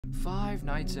Five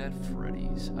Nights at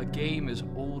Freddy's, a game as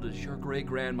old as your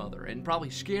great-grandmother, and probably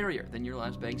scarier than your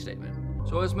last bank statement.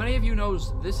 So as many of you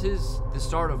knows, this is the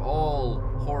start of all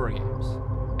horror games.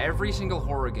 Every single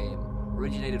horror game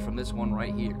originated from this one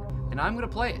right here, and I'm gonna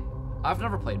play it. I've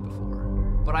never played it before,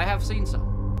 but I have seen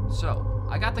some. So,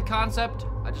 I got the concept,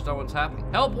 I just don't know what's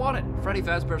happening. Help wanted! Freddy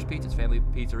Fazbear's Pizza's family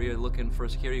pizzeria looking for a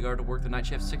security guard to work the night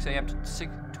shift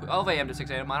 12 a.m. to 6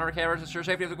 a.m. Monitor cameras, ensure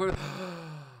safety of the equipment.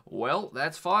 Well,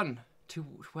 that's fun.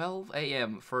 12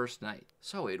 a.m. first night.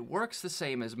 So it works the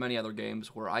same as many other games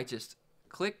where I just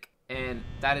click and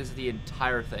that is the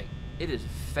entire thing. It is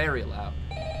very loud.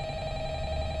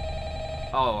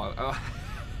 Oh,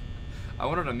 I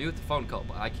wanted to mute the phone call,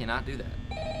 but I cannot do that.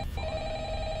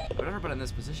 I've never been in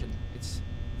this position. It's...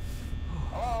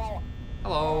 Hello?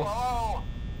 Hello? Hello?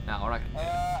 No, we're not gonna do it.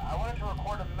 I wanted to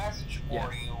record a message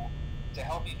for you to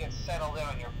help you get settled in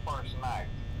on your first night.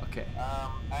 Okay. I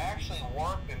actually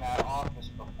worked in that office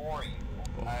before you.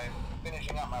 I'm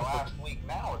finishing up my last week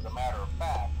now, as a matter of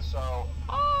fact, so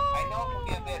I know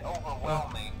it can be a bit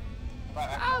overwhelming, but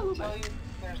I can tell you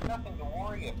there's nothing to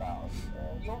worry about.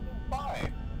 You'll do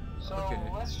fine. So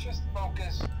let's just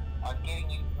focus on getting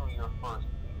you through your first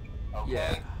week,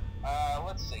 okay? Yeah.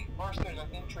 Let's see. First, there's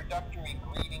an introductory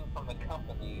greeting from the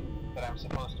company that I'm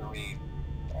supposed to read.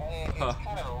 It's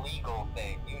kind of a legal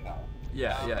thing, you know.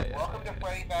 Welcome to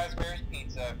Freddy Fazbear's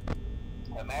Pizza,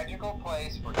 a magical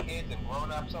place for kids and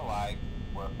grown-ups alike,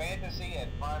 where fantasy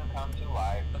and fun come to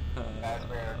life.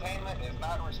 Fazbear Entertainment is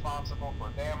not responsible for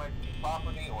damage to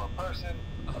property or person.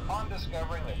 Upon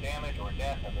discovering that damage or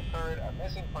death has occurred, a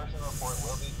missing person report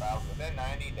will be filed within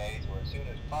 90 days, or as soon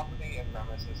as property and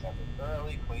premises have been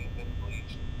thoroughly cleaned and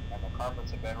bleached, and the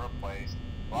carpets have been replaced.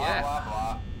 Blah, blah,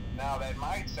 blah. Now, that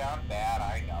might sound bad,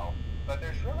 I know, but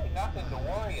there's really nothing to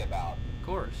worry about. Of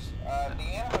course. The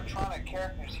animatronic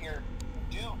characters here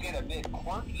do get a bit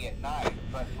quirky at night,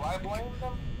 but do I blame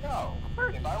them? No.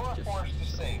 If I were forced to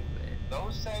sing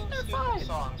those same stupid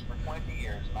songs for 20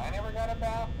 years and I never got a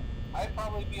bath, I'd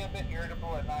probably be a bit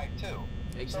irritable at night too.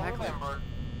 Exactly. So remember,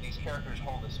 these characters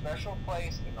hold a special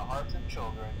place in the hearts of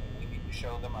children, and we need to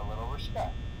show them a little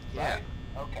respect. Right?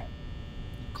 Okay.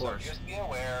 Of course. So just be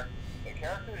aware, the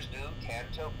characters do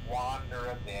tend to wander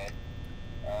a bit.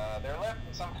 They're left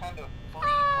in some kind of free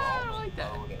roaming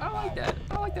mode. I don't like that.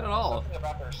 I don't like that at all. Something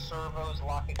about their servos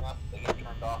locking up if they get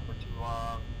turned off for too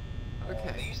long.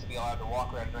 Okay. They used to be allowed to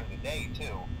walk around during the day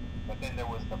too, but then there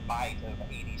was the bite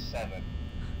of 87.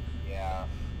 Yeah.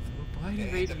 The bite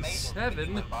of It's amazing that the 87?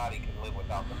 human body can live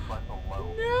without the frontal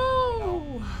lobe. No!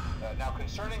 You know? Now,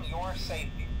 concerning your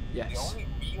safety, the only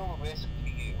real risk to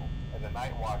you as a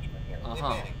night watchman here, if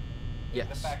any, is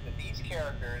the fact that these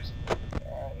characters,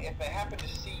 if they happen to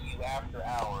see you after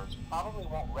hours, probably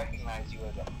won't recognize you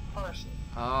as a person.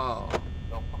 Oh.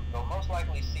 They'll most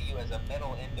likely see you as a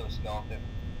metal endoskeleton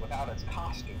without its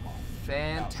costume on.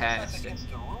 Fantastic. Now, since that's against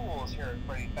the rules here at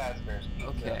Freddy Fazbear's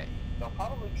Pizza, they'll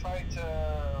probably try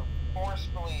to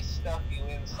forcefully stuff you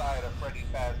inside a Freddy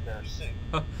Fazbear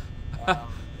suit.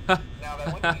 Now,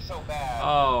 that wouldn't be so bad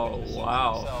if the suits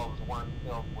themselves weren't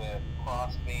filled with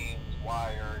cross beams,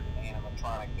 wires, and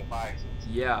animatronic devices.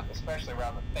 Yeah. Especially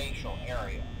around the facial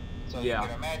area. So you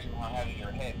can imagine how having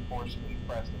your head forcibly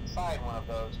pressed inside one of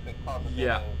those could cause a bit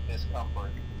of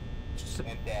discomfort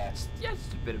and death. Yeah,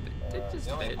 just a bit of it.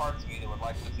 The only parts of you that would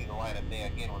like to see the light of day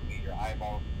again would be your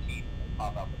eyeballs and teeth that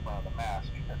pop out the front of the mask.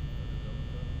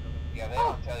 Yeah, they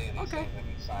don't tell you these things when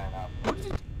you sign up.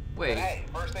 Wait. But hey,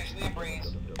 first station of the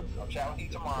breeze. I'll chat with you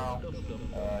tomorrow.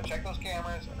 Check those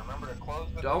cameras and remember to close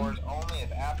the doors only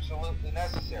if absolutely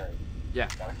necessary. Yeah.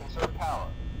 Gotta conserve power.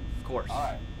 Of course.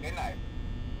 Alright, good night.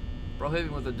 Bro hit me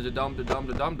with the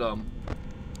dum-dum.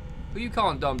 Who you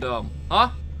calling dum-dum?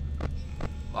 Huh?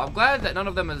 Well, I'm glad that none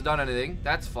of them has done anything.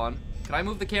 That's fun. Can I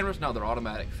move the cameras? No, they're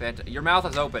automatic. Your mouth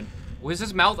is open. Was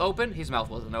his mouth open? His mouth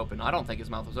wasn't open. I don't think his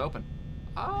mouth was open.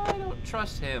 I don't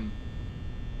trust him.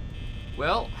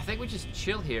 Well, I think we just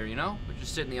chill here, you know? We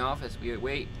just sit in the office. We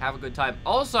wait, have a good time.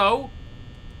 Also,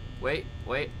 wait.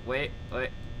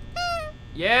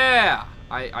 Yeah!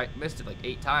 I missed it like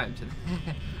 8 times.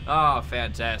 Oh,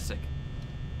 fantastic.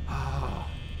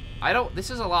 This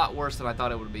is a lot worse than I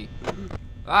thought it would be.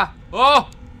 Oh!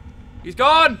 He's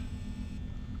gone!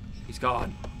 He's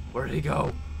gone. Where did he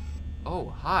go? Oh,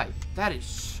 hi. That is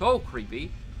so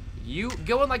creepy. You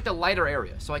go in like the lighter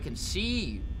area so I can see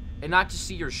you and not just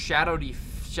see your shadowed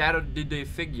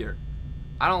figure.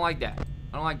 I don't like that.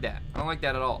 I don't like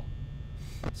that at all.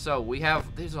 So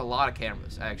there's a lot of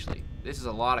cameras actually. This is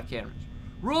a lot of cameras.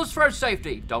 Rules for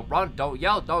safety. Don't run, don't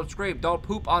yell, don't scream, don't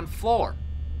poop on floor.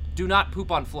 Do not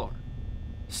poop on floor.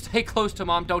 Stay close to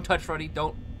mom, don't touch Freddy,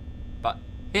 don't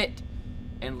hit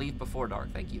and leave before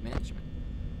dark. Thank you, management.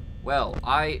 Well,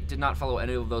 I did not follow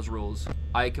any of those rules.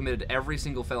 I committed every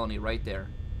single felony right there.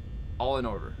 All in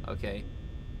order, okay?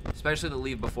 Especially the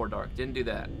leave before dark. Didn't do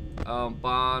that.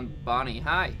 Bonnie,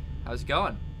 hi. How's it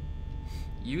going?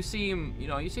 You seem,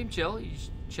 you seem chill. You just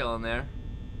chilling there.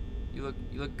 You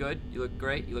look good. You look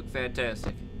great. You look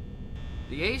fantastic.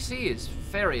 The AC is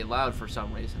very loud for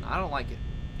some reason. I don't like it.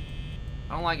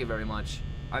 I don't like it very much.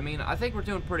 I mean, I think we're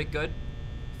doing pretty good.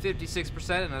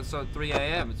 56%, and it's 3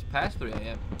 a.m. It's past 3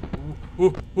 a.m.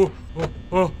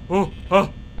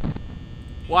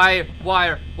 Why?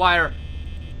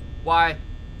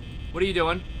 What are you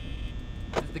doing?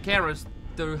 The camera's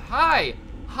through. Hi,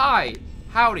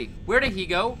 howdy. Where did he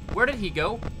go? Where did he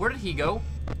go?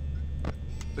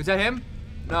 Was that him?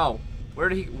 No. Where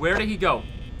did he go?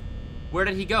 Where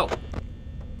did he go?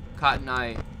 Cotton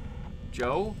Eye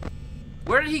Joe?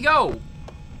 Where did he go?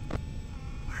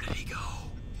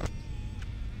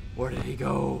 Where did he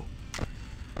go?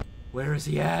 Where is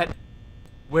he at?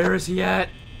 Where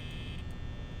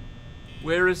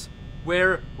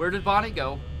did Bonnie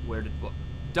go?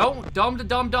 Don't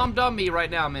dumb me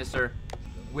right now, mister.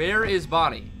 Where is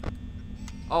Bonnie?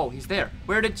 Oh, he's there.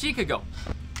 Where did Chica go?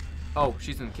 Oh,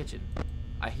 she's in the kitchen.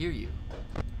 I hear you.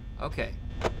 Okay.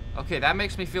 Okay, that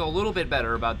makes me feel a little bit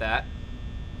better about that.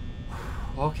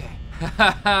 Okay.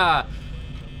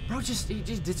 Bro, he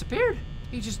just disappeared.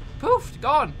 He just poofed,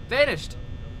 gone, vanished.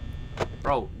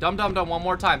 Bro, dum one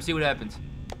more time, see what happens.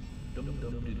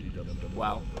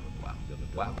 Wow.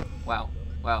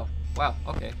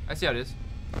 Okay, I see how it is.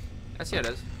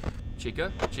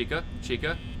 Chica.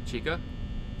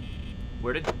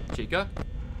 Where did Chica?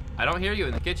 I don't hear you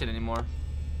in the kitchen anymore.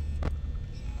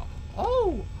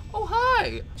 Oh,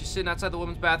 hi. Just sitting outside the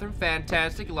women's bathroom.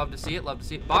 Fantastic. Love to see it.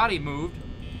 Bonnie moved.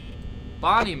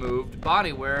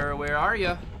 Bonnie, where are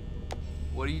you?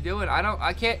 What are you doing?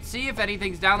 I can't see if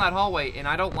anything's down that hallway, and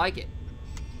I don't like it.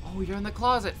 Oh, you're in the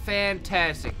closet.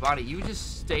 Fantastic. Bonnie, you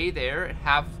just stay there and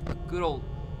have a good old...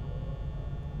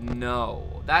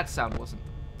 No, that sound wasn't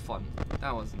fun.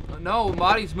 That wasn't... No,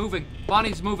 Bonnie's moving.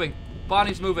 Bonnie,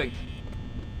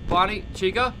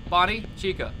 Chica. Bonnie,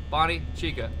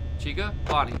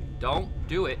 don't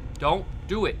do it.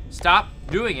 Stop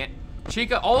doing it.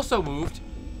 Chica also moved.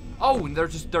 Oh, and they're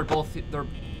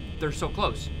so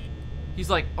close. He's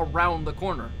like around the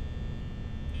corner.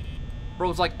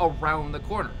 Bro's like around the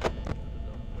corner.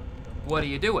 What are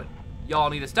you doing? Y'all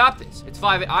need to stop this.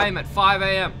 I am at 5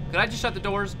 a.m. Can I just shut the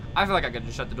doors? I feel like I could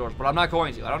just shut the doors, but I'm not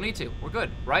going to. I don't need to. We're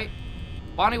good, right?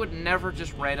 Bonnie would never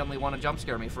just randomly want to jump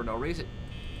scare me for no reason.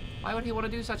 Why would he want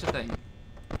to do such a thing?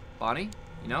 Bonnie,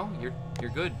 you're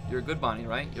good. You're a good Bonnie,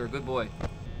 right? You're a good boy.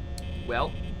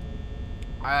 Well,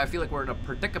 I feel like we're in a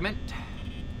predicament.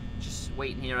 Just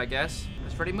waiting here, I guess.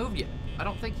 Has Freddy moved yet? I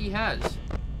don't think he has.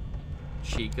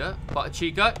 Chica.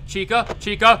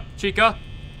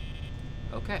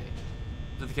 Okay.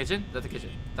 Is that the kitchen?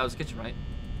 That was the kitchen, right?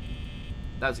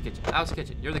 That was the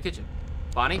kitchen. You're the kitchen.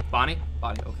 Bonnie. Okay,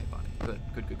 Bonnie. Good.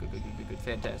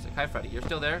 Fantastic. Hi, Freddy. You're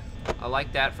still there? I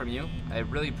like that from you. I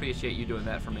really appreciate you doing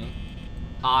that for me.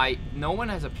 No one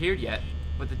has appeared yet,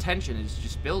 but the tension is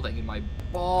just building in my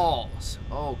balls.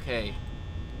 Okay.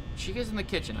 Chica's in the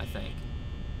kitchen, I think.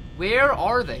 Where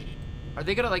are they? Are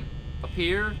they gonna, like,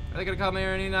 appear? Are they gonna come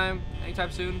here anytime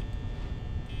soon?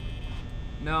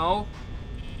 No.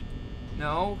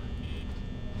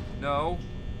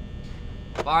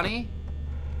 Bonnie,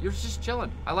 you're just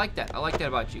chilling. I like that.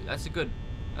 About you. That's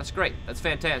great. That's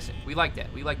fantastic. We like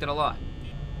that. We liked it a lot.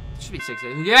 It should be 6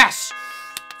 a.m. Yes!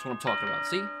 That's what I'm talking about.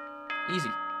 See? Easy.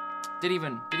 Didn't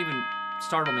even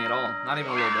startle me at all. Not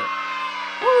even a little bit.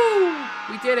 Woo!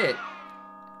 We did it.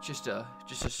 Just a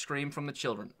scream from the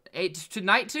children. To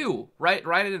night 2. Right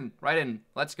in.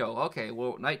 Let's go. Okay,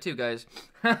 well, night 2, guys.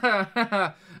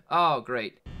 Oh,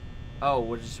 great. Oh,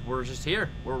 we're just here.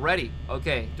 We're ready.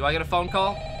 Okay, do I get a phone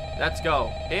call? Let's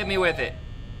go. Hit me with it.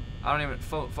 I don't even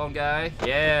phone guy.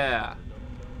 Yeah.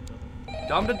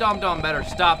 Dum better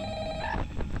stop.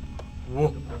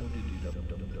 Whoa.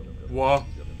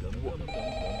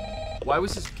 Why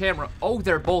was this camera? Oh,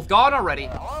 they're both gone already.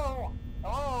 Hello.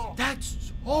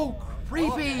 That's so creepy.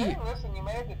 Well, hey, listen, you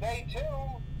made it to day 2.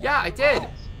 Yeah, I did.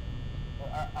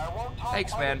 I won't talk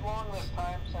Thanks, man. as long this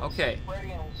time since Okay.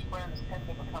 Freddy and his friends tend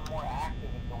to become more active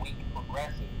as the week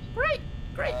progresses. Great.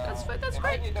 That's great. That's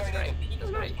great.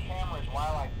 Cameras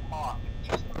while I talk,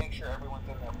 just to make sure everyone's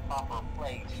in their proper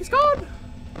place. He's gone.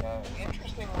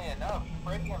 Interestingly enough,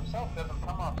 Freddy himself doesn't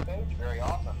come off stage very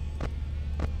often.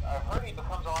 I've heard he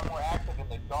becomes a lot more active in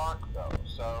the dark, though.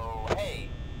 So hey,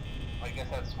 I guess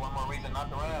that's one more reason not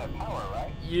to run out of power,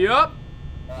 right? Yup.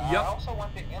 I also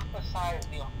want to emphasize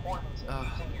the importance of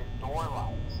using your door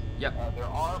lights. Yep. There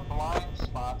are blind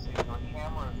spots in your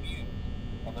camera view,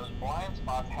 and those blind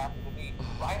spots happen to be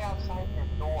right outside your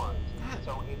doors.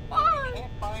 So if you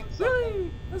can't find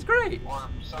something, that's great, or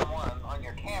someone on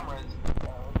your cameras,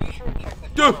 be sure to check the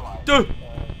door lights.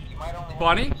 You might only have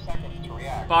a few seconds to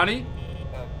react. Bonnie?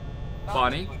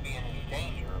 Bonnie would be in any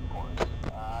danger, of course.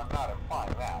 I'm not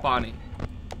implying that. Bonnie.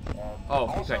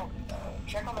 Also,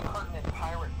 check on the curtain in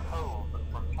Pirate Cove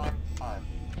from time to time.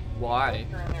 Why?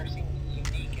 The in there seems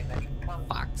unique in that it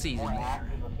becomes more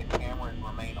active if the cameras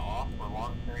remain off for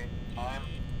long periods of time.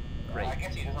 Great. I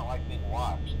guess he doesn't like being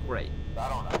watched. Great. I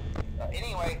don't know.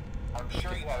 Anyway, I'm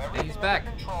sure you have everything under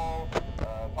control.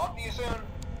 Talk to you soon.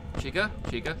 Chica.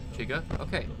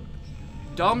 Okay.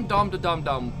 Dumb.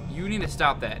 You need to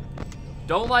stop that.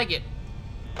 Don't like it.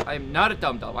 I am not a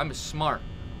dumb. I'm a smart.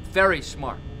 Very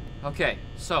smart. Okay,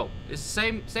 so it's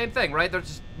the same thing, right? They're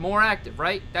just more active,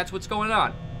 right? That's what's going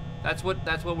on. That's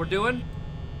what we're doing.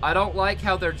 I don't like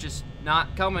how they're just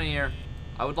not coming here.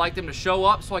 I would like them to show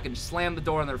up so I can slam the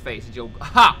door in their face and go,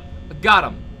 ha! I got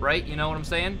him, right? You know what I'm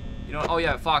saying? You know? Oh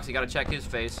yeah, Foxy, gotta check his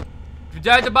face. You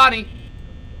died to Bonnie.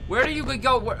 Where do you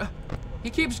go? He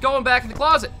keeps going back in the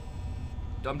closet.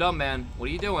 Dumb man, what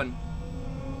are you doing?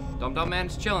 Dumb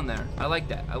man's chilling there. I like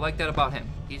that. I like that about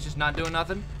him. He's just not doing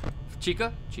nothing.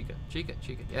 Chica.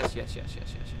 Yes.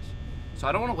 So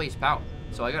I don't want to waste power.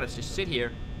 So I gotta just sit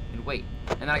here and wait.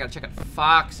 And then I gotta check on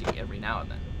Foxy every now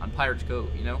and then on Pirate's Cove,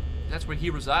 you know? That's where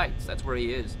he resides. That's where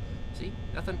he is. See?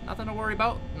 Nothing to worry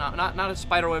about. Not a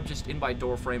spiderweb just in my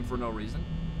door frame for no reason.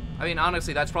 I mean,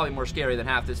 honestly, that's probably more scary than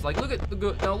half this. Like, look at this.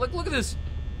 Look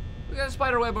at that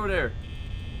spiderweb over there.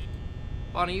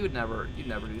 Bonnie, you'd never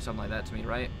do something like that to me,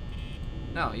 right?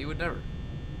 No, you would never.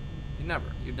 You'd never.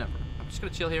 I'm just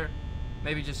gonna chill here.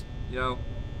 Maybe just, you know,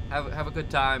 have a good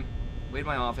time. Wait in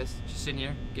my office, just sitting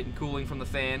here, getting cooling from the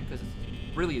fan, because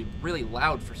it's really, really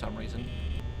loud for some reason.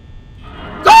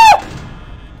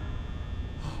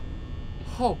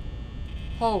 Holy.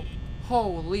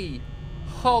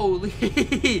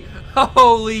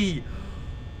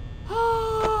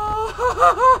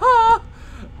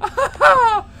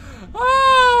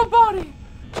 Oh, Bonnie.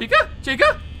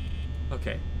 Chica?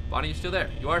 Okay, Bonnie, you still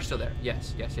there? You are still there.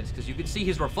 Yes, because you can see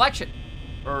his reflection.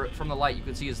 Or from the light, you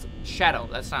can see his shadow.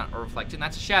 That's not a reflection,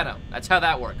 that's a shadow. That's how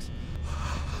that works.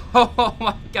 Oh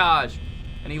my gosh.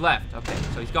 And he left. Okay,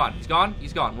 so he's gone.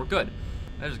 We're good.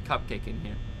 There's a cupcake in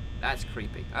here. That's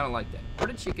creepy. I don't like that. Where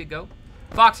did Chica go?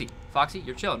 Foxy,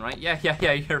 you're chilling, right?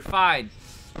 Yeah, you're fine.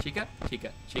 Chica.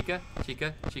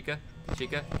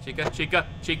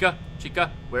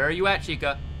 Where are you at,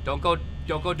 Chica? Don't go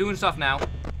doing stuff now.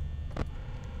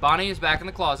 Bonnie is back in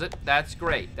the closet. That's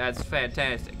great. That's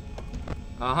fantastic.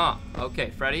 Okay,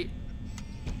 Freddy.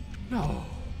 No,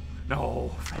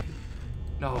 Freddy.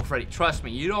 No, Freddy. Trust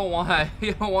me. You don't want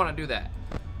to do that.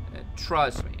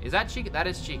 Trust me. Is that Chica? That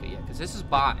is Chica. Yeah, because this is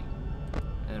Bonnie.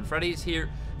 And then Freddy's here.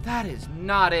 That is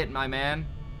not it, my man.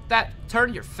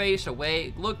 Turn your face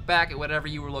away. Look back at whatever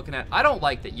you were looking at. I don't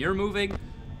like that you're moving.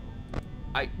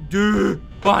 Bonnie.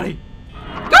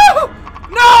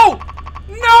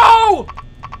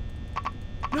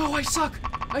 No, I suck.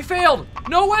 I failed.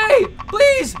 No way.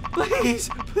 Please, no. Please,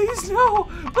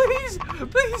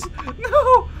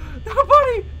 no. No,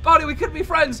 Bonnie, we couldn't be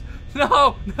friends.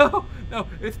 No.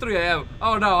 It's 3 a.m.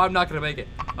 Oh no, I'm not gonna make it.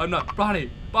 I'm not.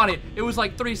 Bonnie, it was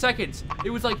like 3 seconds. It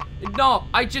was like, no,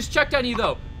 I just checked on you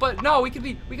though. But no, we could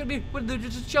be,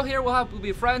 just chill here. We'll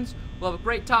be friends. We'll have a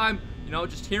great time. You know,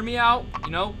 just hear me out.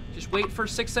 You know, just wait for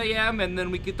 6 a.m. and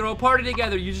then we could throw a party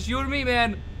together. You and me,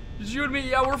 man. Just you and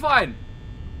me. Yeah, we're fine.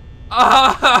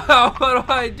 What do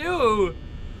I do?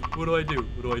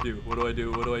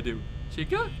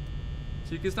 Chica?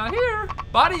 Chica's not here.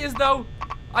 Bonnie is though.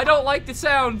 I don't like the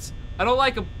sounds. I don't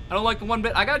like them one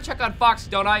bit. I gotta check on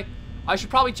Foxy, don't I? I should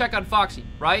probably check on Foxy.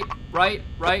 Right. Okay.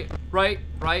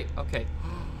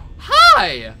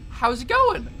 Hi! How's it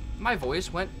going? My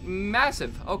voice went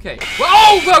massive. Okay.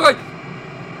 Whoa!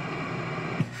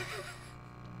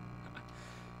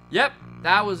 Yep,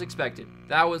 that was expected.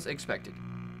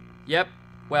 Yep.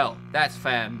 Well, that's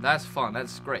fun. That's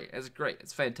great.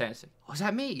 It's fantastic. Oh, is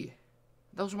that me?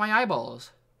 Those are my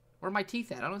eyeballs. Where are my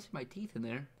teeth at? I don't see my teeth in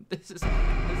there. This is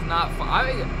not fun.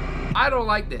 I don't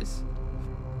like this.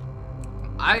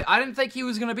 I didn't think he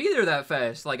was gonna be there that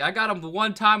fast. Like, I got him the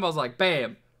one time, I was like,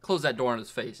 bam. Close that door in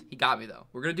his face. He got me though.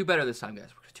 We're gonna do better this time, guys.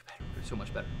 We're gonna do better. We're gonna do so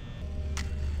much better.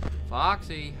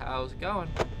 Foxy, how's it going?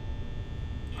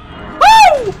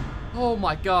 Woo! Oh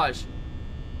my gosh.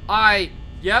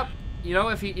 Yep. You know,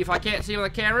 if I can't see him on the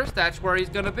cameras, that's where he's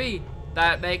gonna be.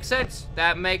 That makes sense.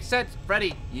 That makes sense.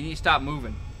 Freddy, you need to stop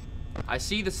moving. I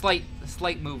see the slight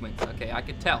movements. Okay, I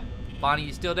can tell. Bonnie,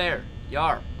 you still there? You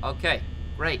are. Okay,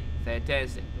 great.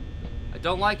 Fantastic. I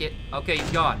don't like it. Okay,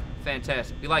 he's gone.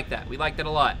 Fantastic. We like that. We like that a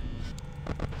lot.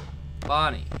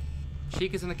 Bonnie.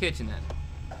 Chica's in the kitchen then.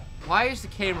 Why is the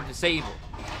camera disabled?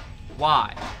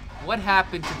 Why? What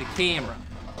happened to the camera?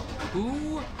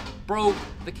 Who broke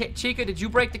the Chica, did you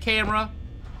break the camera?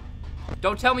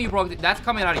 Don't tell me you broke it. That's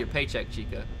coming out of your paycheck,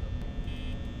 Chica.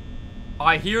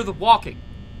 I hear the walking.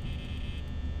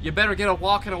 You better get a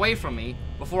walking away from me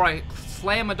before I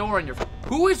slam a door in your...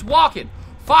 Who is walking?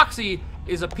 Foxy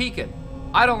is a peeking.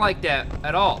 I don't like that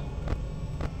at all.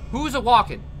 Who's a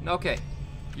walking? Okay.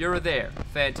 You're there.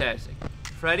 Fantastic.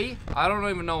 Freddy, I don't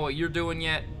even know what you're doing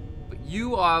yet, but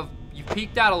you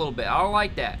peeked out a little bit. I don't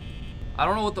like that. I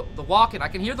don't know what the walking. I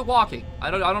can hear the walking.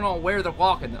 I don't know where they're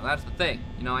walking though. That's the thing.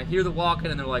 You know, I hear the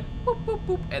walking and they're like boop boop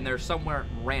boop, and they're somewhere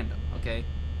random. Okay,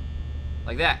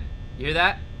 like that. You hear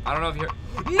that? I don't know if you hear.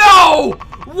 No!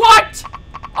 What?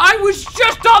 I was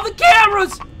just on the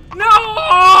cameras.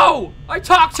 No! I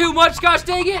talk too much. Gosh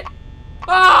dang it!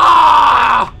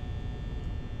 Ah!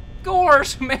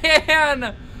 Gorse,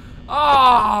 man!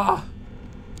 Ah!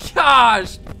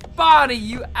 Gosh, Bonnie,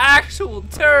 you actual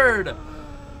turd!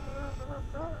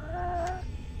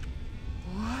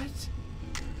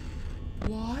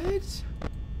 What?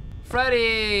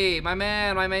 Freddy, my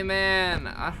man, my main man.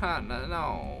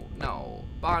 No.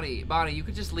 Bonnie, you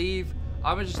could just leave.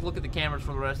 I'm gonna just look at the cameras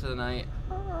for the rest of the night.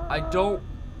 I don't...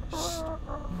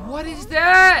 What is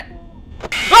that?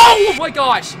 Oh my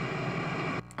gosh!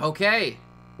 Okay,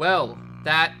 well,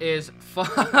 that is fun.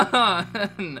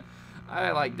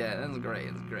 I like that. That's great.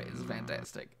 That's great. This is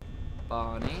fantastic.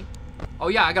 Bonnie. Oh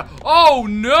yeah, I got... Oh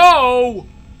no!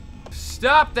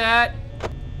 Stop that!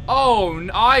 Oh,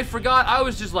 I forgot. I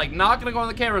was just like not gonna go on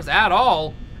the cameras at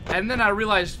all, and then I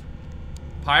realized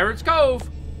Pirates Cove.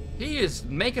 He is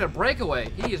making a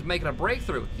breakaway. He is making a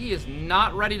breakthrough. He is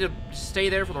not ready to stay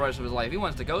there for the rest of his life. He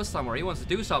wants to go somewhere. He wants to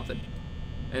do something.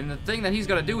 And the thing that he's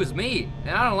gonna do is me,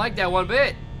 and I don't like that one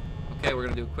bit. Okay, we're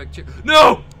gonna do a quick check.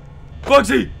 No!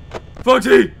 Foxy!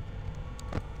 Foxy!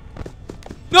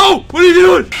 No! What are you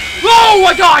doing? Oh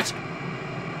my gosh!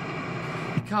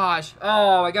 Gosh.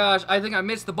 Oh my gosh. I think I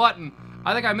missed the button.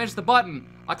 I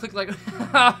clicked like...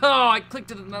 Oh, I clicked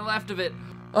to the left of it.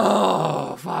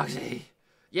 Oh, Foxy.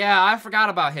 Yeah, I forgot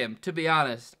about him, to be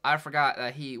honest. I forgot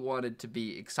that he wanted to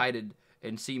be excited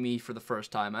and see me for the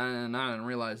first time. And I didn't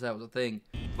realize that was a thing.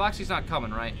 Foxy's not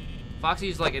coming, right?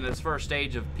 Foxy's like in his first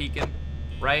stage of peeking,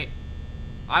 right?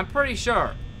 I'm pretty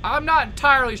sure. I'm not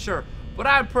entirely sure, but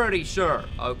I'm pretty sure,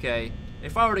 okay?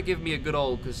 If I were to give me a good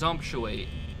old gazumptuate,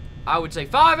 I would say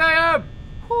 5 a.m.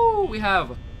 Woo, we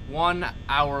have 1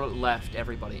 hour left,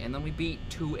 everybody. And then we beat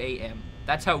 2 a.m.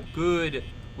 That's how good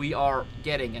we are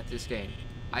getting at this game.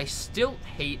 I still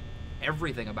hate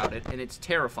everything about it, and it's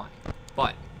terrifying.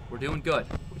 But we're doing good,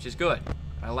 which is good.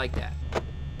 I like that.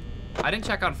 I didn't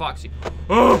check on Foxy.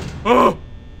 Oh!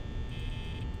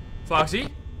 Foxy?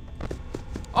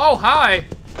 Oh, hi!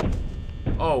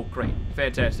 Oh, great.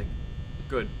 Fantastic.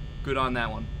 Good. Good on that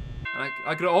one.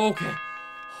 I could... Okay. Oh,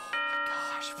 my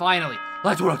gosh. Finally.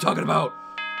 That's what I'm talking about.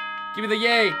 Give me the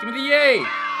yay. Give me the yay.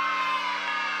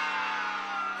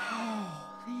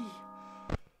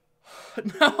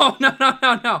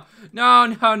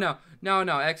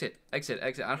 No. Exit.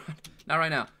 Not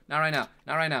right now.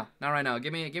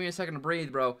 Give me a second to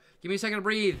breathe, bro. Give me a second to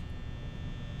breathe.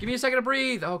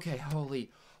 Okay, holy.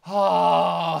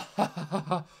 Oh.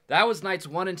 That was nights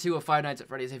 1 and 2 of Five Nights at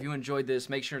Freddy's. If you enjoyed this,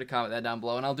 make sure to comment that down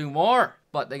below, and I'll do more.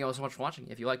 But thank you all so much for watching.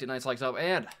 If you liked it, nice likes up,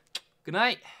 and good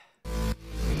night.